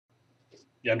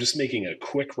I'm just making a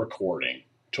quick recording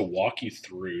to walk you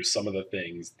through some of the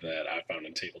things that I found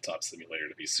in Tabletop Simulator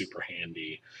to be super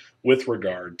handy with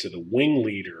regard to the Wing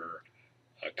Leader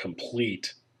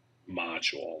complete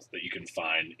module that you can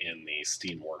find in the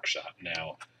Steam Workshop.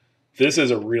 Now, this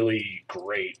is a really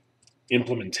great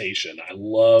implementation. I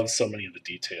love so many of the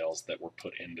details that were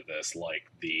put into this, like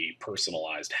the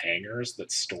personalized hangars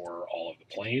that store all of the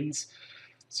planes.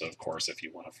 So, of course, if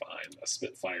you want to find a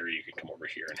Spitfire, you can come over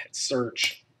here and hit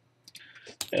search,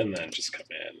 and then just come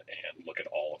in and look at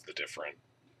all of the different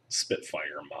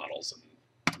Spitfire models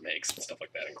and makes and stuff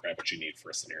like that, and grab what you need for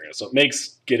a scenario. So it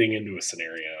makes getting into a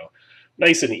scenario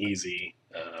nice and easy,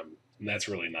 and that's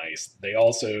really nice. They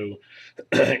also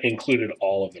included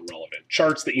all of the relevant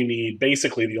charts that you need.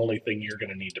 Basically, the only thing you're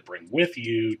going to need to bring with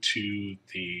you to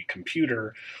the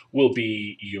computer will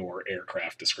be your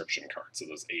aircraft description cards, so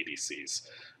those ADCs.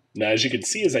 Now, as you can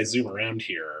see as I zoom around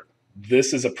here,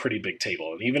 this is a pretty big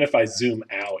table. And even if I zoom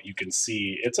out, you can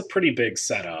see it's a pretty big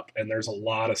setup, and there's a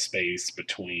lot of space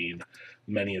between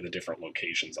many of the different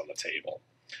locations on the table.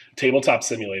 Tabletop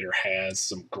Simulator has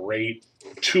some great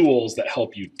tools that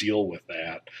help you deal with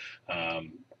that,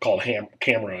 called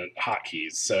camera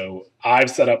hotkeys. So I've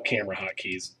set up camera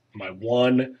hotkeys. My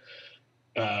one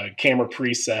camera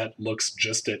preset looks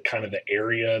just at kind of the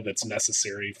area that's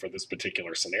necessary for this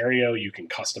particular scenario. You can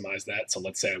customize that. So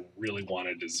let's say I really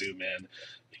wanted to zoom in,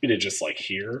 maybe to just like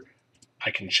here,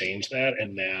 I can change that.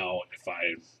 And now if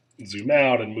I zoom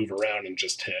out and move around and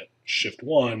just hit Shift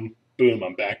 1, boom,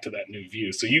 I'm back to that new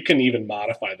view. So you can even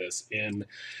modify this in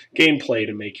gameplay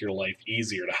to make your life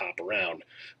easier to hop around.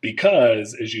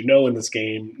 Because, as you know, in this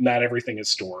game, not everything is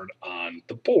stored on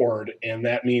the board, and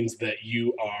that means that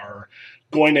you are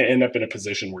going to end up in a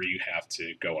position where you have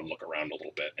to go and look around a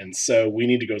little bit. And so we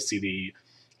need to go see the,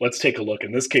 let's take a look.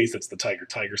 In this case, it's the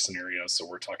Tiger scenario. So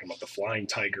we're talking about the flying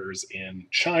tigers in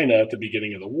China at the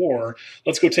beginning of the war.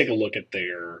 Let's go take a look at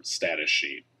their status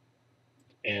sheet.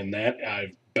 And that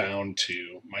I've bound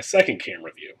to my second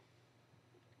camera view.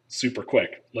 Super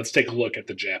quick. Let's take a look at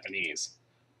the Japanese.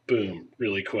 Boom,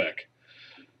 really quick.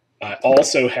 I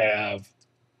also have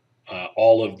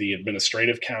all of the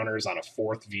administrative counters on a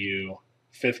fourth view.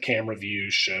 Fifth camera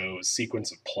view shows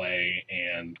sequence of play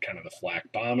and kind of the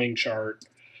flak bombing chart.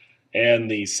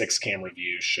 And the sixth camera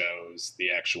view shows the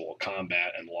actual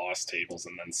combat and loss tables.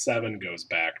 And then 7 goes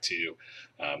back to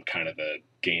kind of the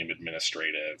game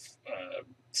administrative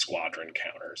squadron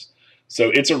counters. So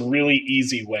it's a really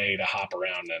easy way to hop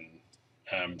around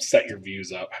and set your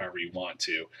views up however you want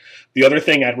to. The other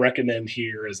thing I'd recommend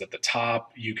here is at the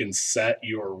top, you can set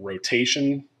your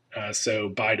rotation. So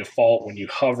by default, when you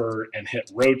hover and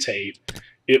hit rotate,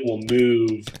 it will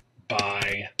move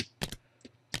by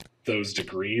those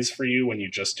degrees for you when you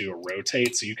just do a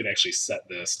rotate. So you can actually set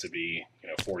this to be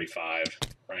 45,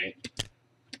 right?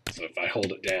 So if I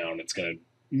hold it down, it's going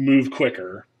to move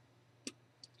quicker,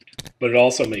 but it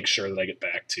also makes sure that I get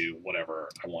back to whatever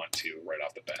I want to right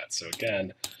off the bat. So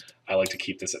again, I like to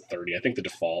keep this at 30. I think the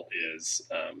default is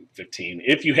 15.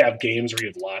 If you have games where you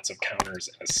have lots of counters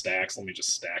and stacks, let me just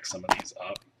stack some of these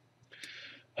up.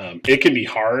 It can be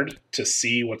hard to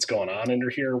see what's going on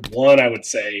under here. One, I would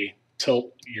say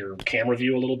tilt your camera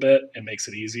view a little bit. It makes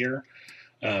it easier.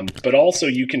 But also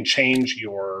you can change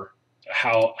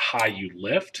how high you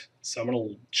lift. So I'm going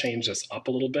to change this up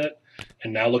a little bit.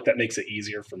 And now look, that makes it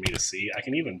easier for me to see. I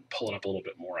can even pull it up a little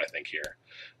bit more, I think, here.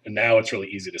 And now it's really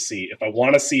easy to see. If I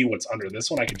want to see what's under this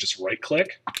one, I can just right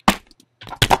click.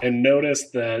 And notice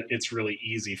that it's really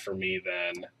easy for me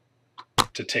then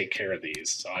to take care of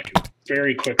these. So I can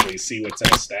very quickly see what's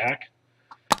in a stack.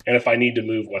 And if I need to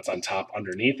move what's on top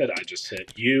underneath it, I just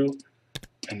hit U.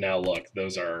 And now look,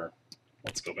 those are,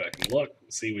 let's go back and look.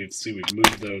 See, we've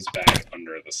moved those back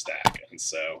under the stack. And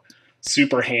so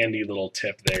super handy little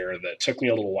tip there that took me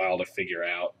a little while to figure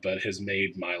out, but has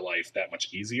made my life that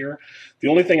much easier. The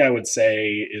only thing I would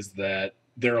say is that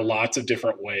there are lots of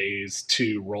different ways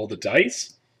to roll the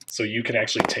dice. So you can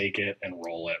actually take it and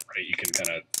roll it, right? You can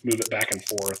kind of move it back and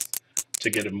forth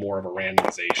to get a more of a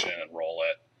randomization and roll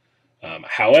it.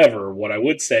 However, what I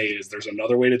would say is there's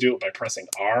another way to do it by pressing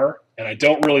R, and I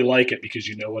don't really like it because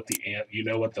you know what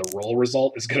the roll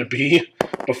result is going to be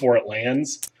before it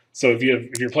lands. So if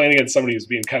you're playing against somebody who's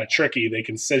being kind of tricky, they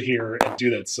can sit here and do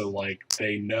that. So like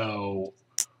they know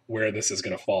where this is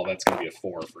going to fall. That's going to be a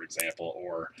 4, for example,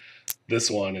 or this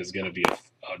one is going to be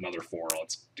another 4.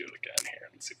 Let's do it again here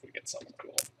and see if we get something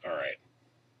cool. All right,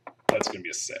 that's going to be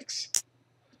a 6.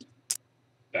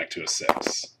 Back to a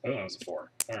 6. Oh, that was a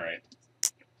 4. All right.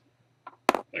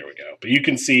 There we go. But you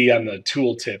can see on the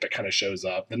tooltip, it kind of shows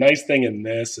up. The nice thing in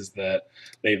this is that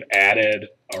they've added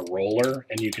a roller,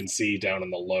 and you can see down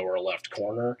in the lower left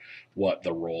corner what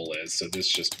the roll is. So this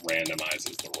just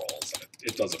randomizes the rolls, and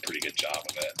it does a pretty good job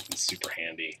of it. It's super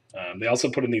handy. They also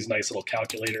put in these nice little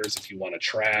calculators if you want to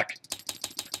track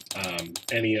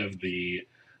any of the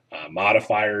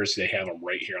modifiers. They have them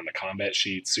right here on the combat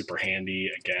sheet. Super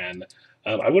handy again.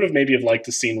 I would have maybe have liked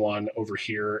to seen one over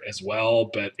here as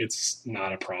well, but it's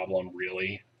not a problem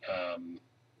really.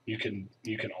 You can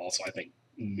also, I think,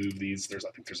 move these.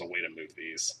 I think there's a way to move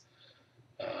these.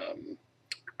 I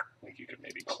think you could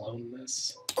maybe clone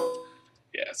this.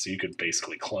 Yeah, so you could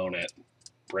basically clone it,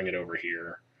 bring it over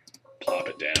here, plop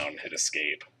it down, hit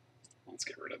escape. Let's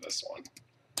get rid of this one.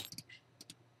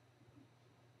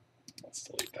 Let's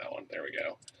delete that one. There we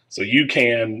go. So you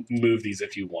can move these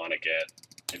if you want to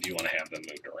have them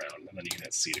moved around, and then you can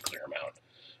hit C to clear them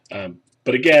out.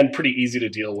 But again, pretty easy to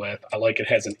deal with. I like it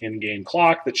has an in-game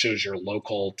clock that shows your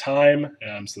local time,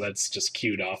 so that's just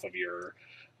queued off of your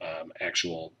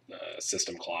actual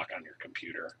system clock on your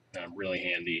computer. Really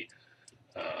handy.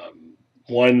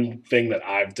 One thing that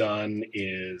I've done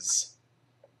is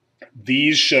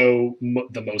these show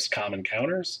the most common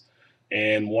counters.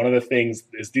 And one of the things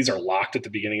is these are locked at the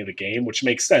beginning of the game, which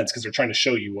makes sense because they're trying to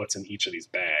show you what's in each of these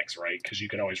bags, right? Because you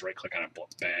can always right-click on a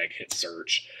bag, hit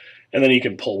search, and then you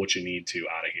can pull what you need to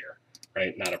out of here,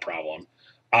 right? Not a problem.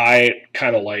 I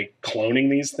kind of like cloning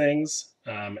these things,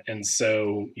 and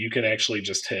so you can actually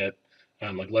just hit,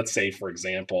 like let's say, for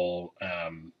example,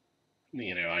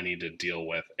 I need to deal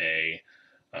with a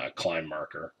climb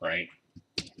marker, right?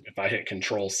 If I hit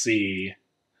Control C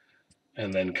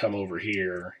and then come over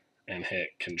here and hit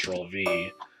Control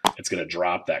V, it's going to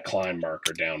drop that climb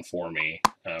marker down for me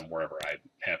wherever I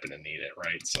happen to need it,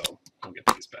 right? So I'll get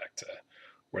these back to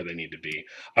where they need to be.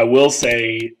 I will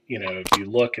say, if you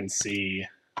look and see,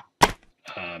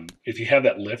 if you have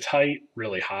that lift height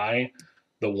really high,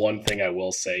 the one thing I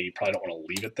will say, you probably don't want to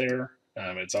leave it there.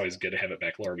 It's always good to have it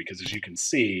back lower because, as you can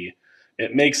see,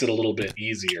 it makes it a little bit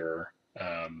easier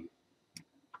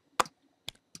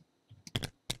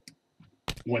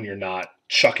when you're not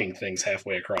chucking things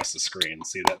halfway across the screen.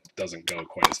 See, that doesn't go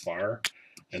quite as far.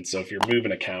 And so if you're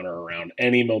moving a counter around,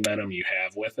 any momentum you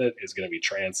have with it is going to be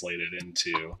translated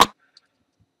into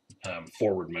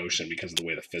forward motion because of the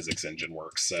way the physics engine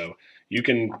works. So you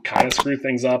can kind of screw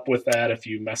things up with that. If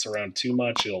you mess around too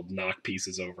much, it'll knock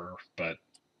pieces over. But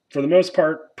for the most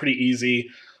part, pretty easy.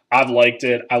 I've liked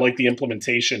it. I like the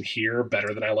implementation here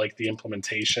better than I like the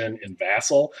implementation in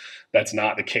Vassal. That's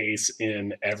not the case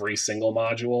in every single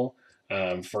module.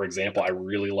 For example, I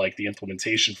really like the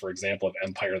implementation, for example, of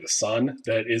Empire of the Sun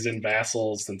that is in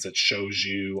Vassal, since it shows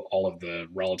you all of the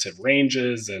relative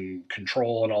ranges and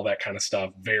control and all that kind of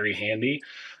stuff. Very handy.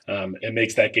 It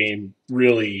makes that game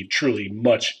really, truly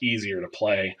much easier to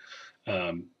play.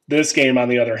 This game, on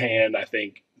the other hand, I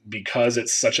think because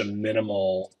it's such a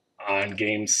minimal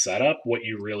on-game setup, what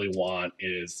you really want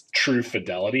is true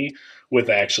fidelity with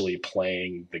actually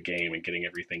playing the game and getting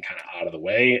everything kind of out of the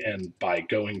way. And by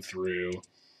going through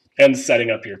and setting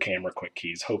up your camera quick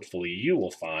keys, hopefully you will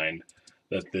find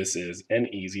that this is an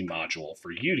easy module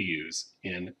for you to use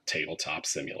in Tabletop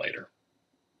Simulator.